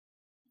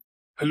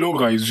Hello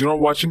guys, you are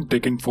watching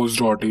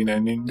techinfos.in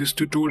and in this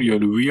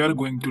tutorial we are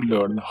going to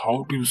learn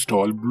how to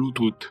install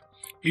Bluetooth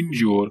in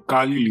your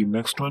Kali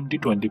Linux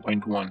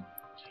 2020.1.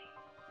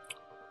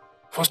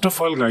 First of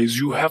all guys,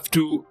 you have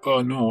to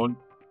know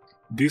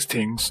these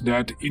things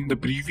that in the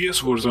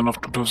previous version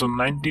of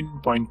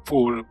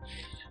 2019.4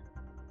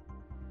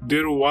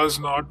 there was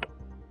not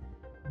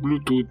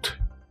Bluetooth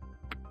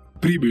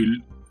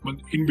pre-built but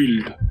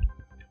inbuilt.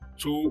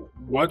 So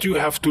what you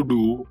have to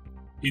do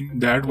in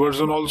that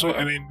version also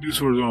and in this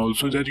version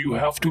also, that you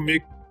have to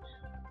make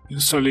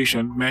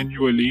installation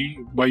manually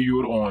by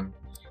your own.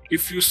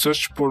 If you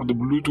search for the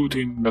Bluetooth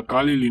in the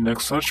Kali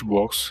Linux search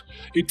box,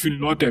 it will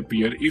not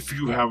appear if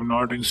you have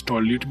not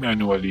installed it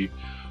manually.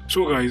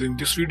 So guys, in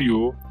this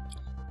video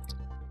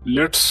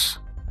let's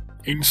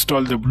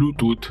install the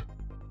Bluetooth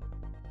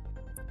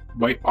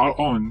by our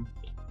own.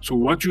 So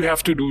what you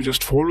have to do,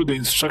 just follow the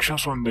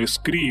instructions on the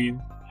screen,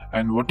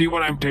 and whatever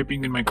I'm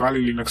typing in my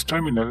Kali Linux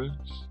terminal,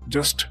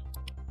 just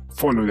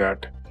follow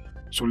that.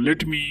 So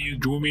let me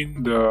zoom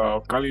in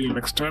the Kali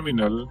Linux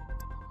terminal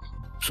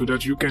so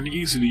that you can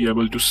easily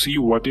able to see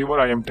whatever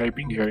I am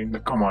typing here in the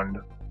command.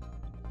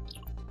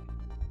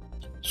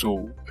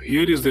 So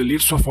here is the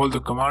list of all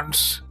the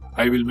commands.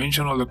 I will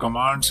mention all the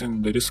commands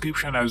in the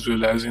description as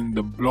well as in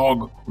the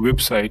blog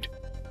website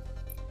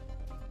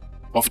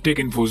of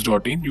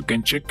techinfos.in. You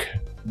can check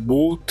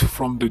both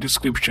from the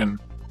description.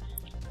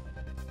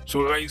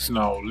 So guys,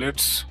 now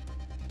let's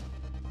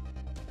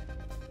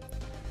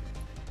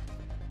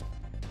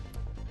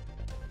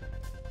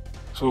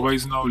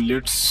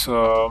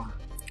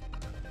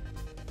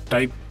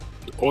type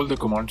all the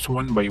commands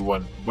one by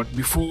one. But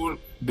before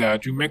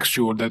that, you make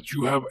sure that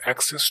you have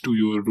access to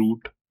your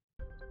root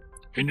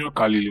in your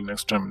Kali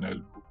Linux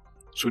terminal.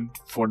 So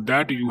for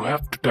that you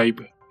have to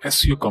type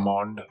su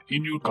command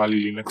in your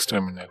Kali Linux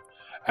terminal,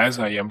 as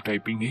I am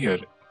typing here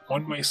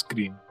on my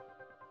screen.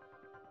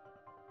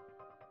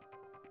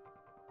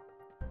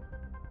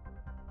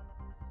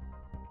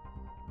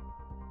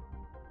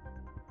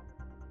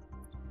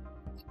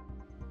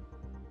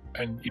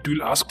 And it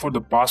will ask for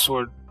the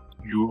password.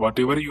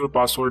 Whatever your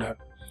password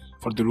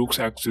for the root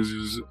access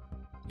is,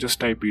 just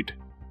type it.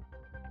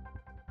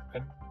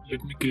 And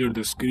let me clear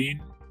the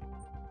screen.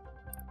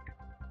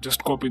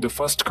 Just copy the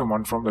first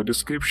command from the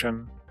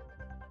description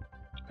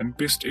and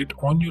paste it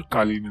on your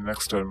Kali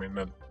Linux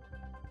terminal.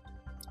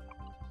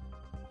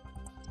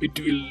 It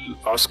will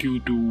ask you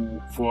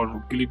to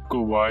click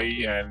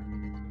Y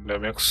and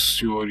make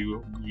sure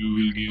you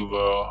will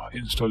give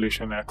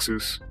installation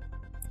access.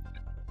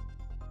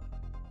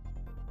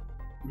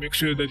 Make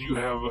sure that you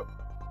have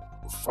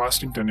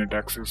fast internet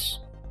access.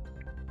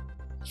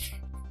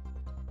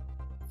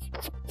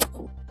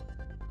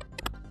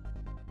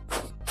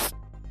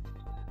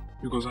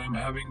 Because I am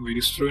having very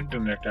slow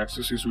internet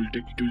access, it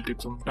will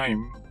take some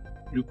time.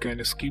 You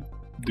can skip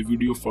the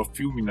video for a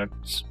few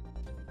minutes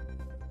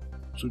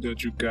so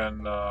that you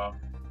can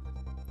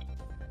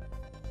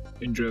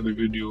enjoy the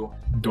video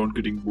without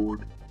getting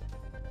bored.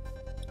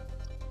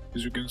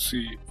 As you can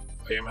see,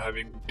 I am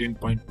having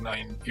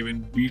 10.9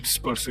 even beats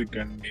per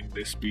second in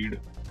the speed.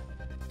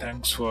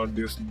 Thanks for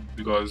this,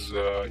 because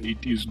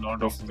it is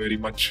not of very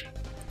much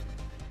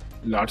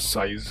large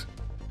size.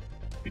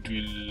 It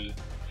will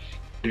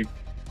take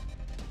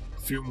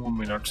few more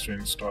minutes to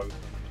install.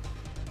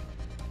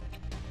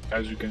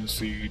 As you can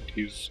see, it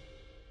is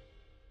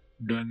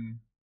done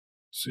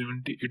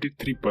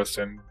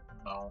 83%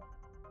 now.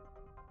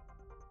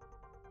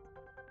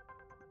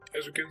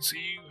 As you can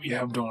see, we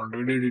have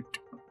downloaded it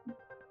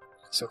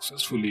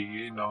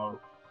successfully. Now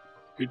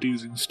it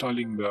is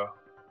installing the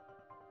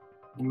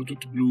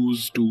Bluetooth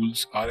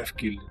bluez-tools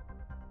rfkill.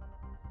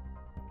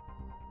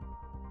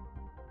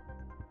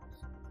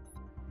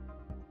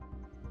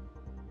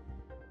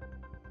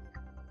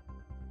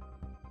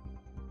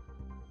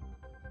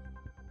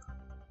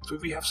 So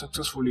we have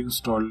successfully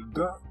installed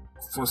the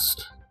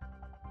first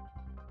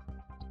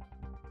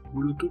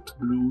Bluetooth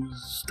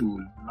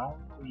bluez-tool. Now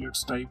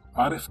let's type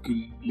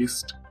rfkill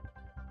list.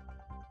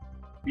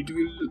 It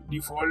will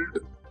default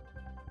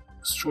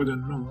show the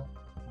no,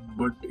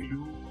 but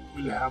you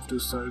will have to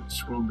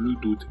search for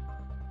Bluetooth.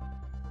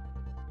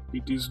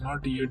 It is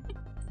not yet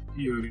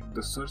here in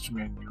the search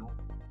menu.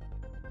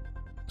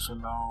 So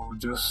now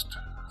just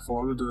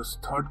follow the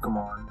third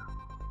command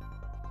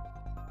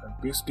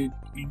and paste it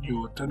in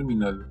your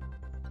terminal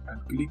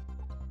and click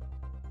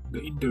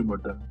the enter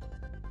button.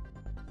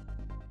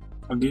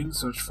 Again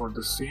search for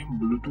the same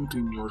Bluetooth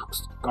in your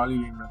Kali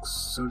Linux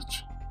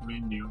search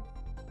menu.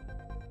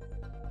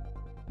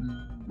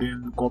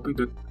 Then copy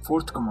the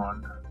fourth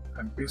command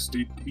and paste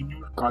it in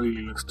your Kali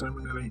Linux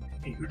terminal and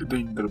hit the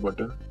enter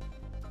button.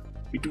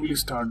 It will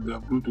start the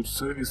Bluetooth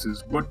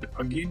services, but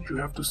again you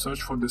have to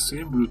search for the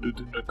same Bluetooth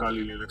in the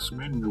Kali Linux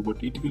menu,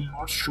 but it will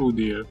not show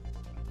there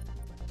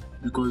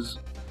because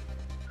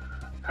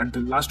at the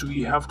last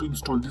we have to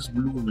install this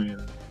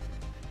blueman.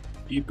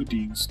 apt-get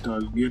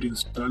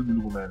install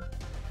blueman.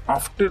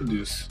 After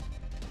this,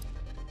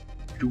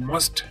 you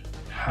must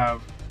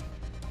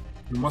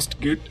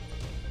get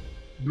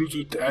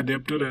Bluetooth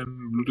adapter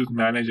and Bluetooth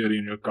manager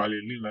in your Kali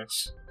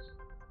Linux.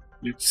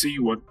 Let's see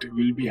what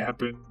will be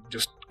happen.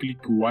 Just click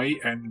Y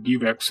and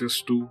give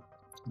access to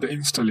the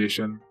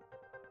installation.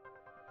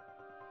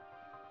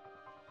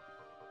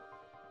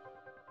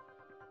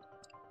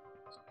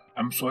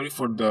 I'm sorry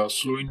for the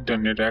slow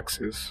internet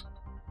access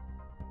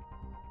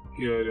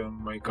here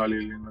on my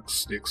Kali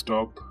Linux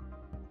desktop.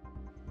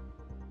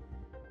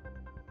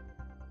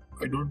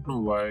 I don't know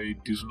why it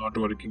is not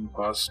working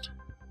fast.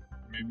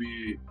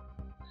 Maybe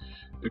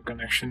the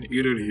connection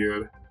error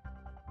here.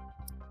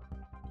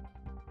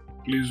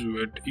 Please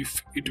wait.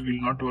 If it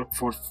will not work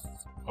for 2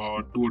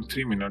 or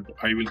 3 minutes,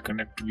 I will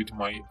connect with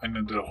my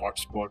another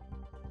hotspot.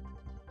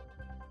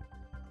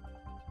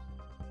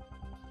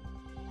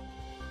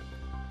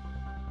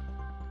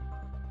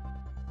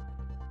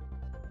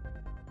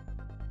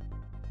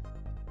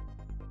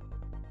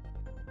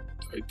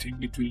 I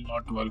think it will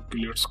not work.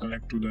 Let's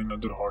connect to the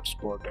another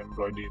hotspot,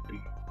 Android AP.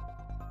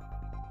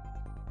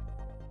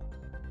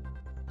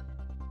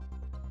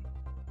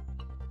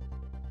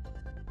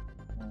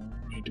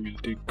 It will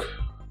take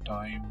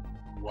time.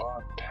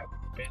 What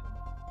happened?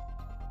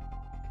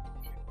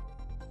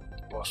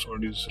 The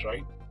password is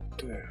right.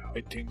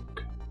 I think.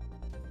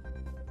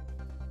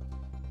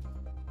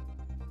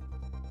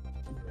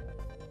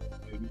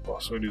 Maybe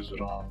password is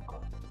wrong.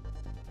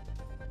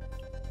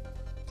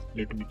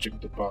 Let me check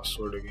the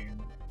password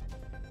again.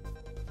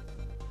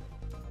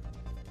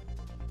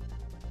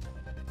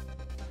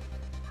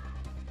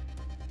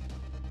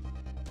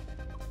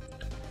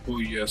 Oh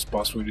yes,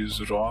 password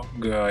is wrong.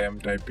 I am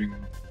typing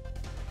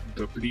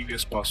the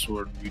previous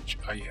password which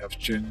I have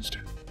changed.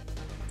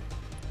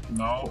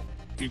 Now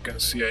you can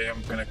see I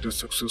am connected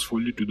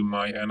successfully to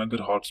my another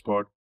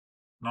hotspot.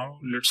 Now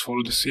let's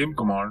follow the same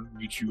command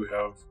which you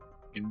have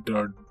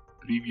entered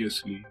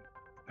previously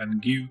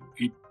and give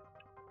it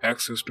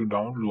access to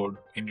download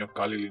in your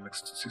Kali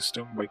Linux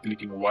system by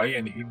clicking Y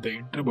and hit the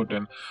enter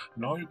button.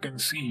 Now you can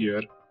see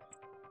here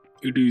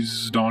it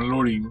is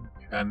downloading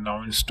and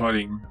now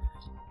installing.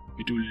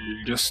 It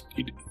will just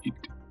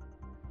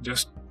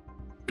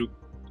took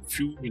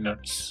few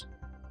minutes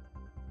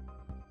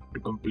to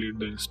complete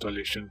the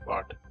installation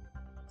part.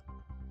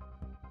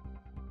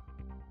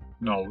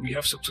 Now we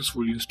have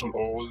successfully installed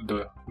all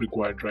the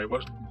required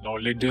drivers. Now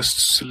let's just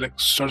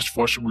search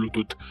for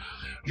Bluetooth.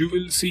 You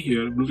will see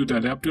here Bluetooth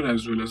adapter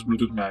as well as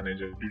Bluetooth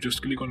manager. You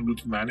just click on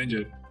Bluetooth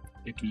manager.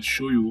 It will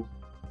show you,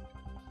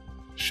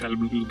 shall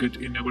Bluetooth get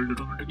enabled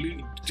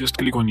automatically? Just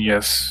click on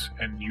yes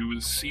and you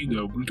will see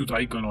the Bluetooth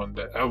icon on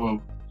the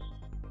above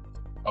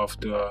of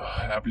the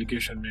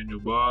application menu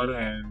bar,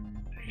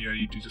 and here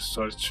you just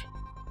search.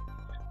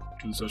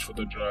 It will search for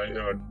the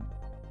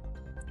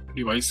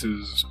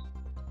devices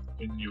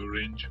in your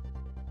range.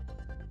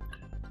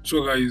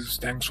 So guys,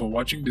 thanks for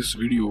watching this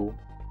video.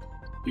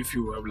 If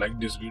you have liked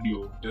this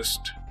video,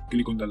 just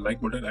click on the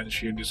like button and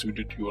share this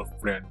video to your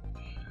friend.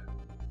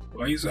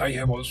 Guys, I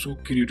have also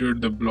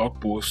created the blog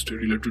post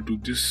related to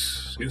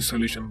this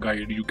installation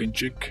guide. You can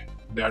check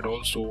that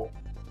also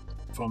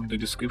from the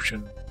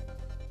description.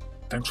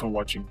 Thanks for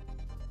watching.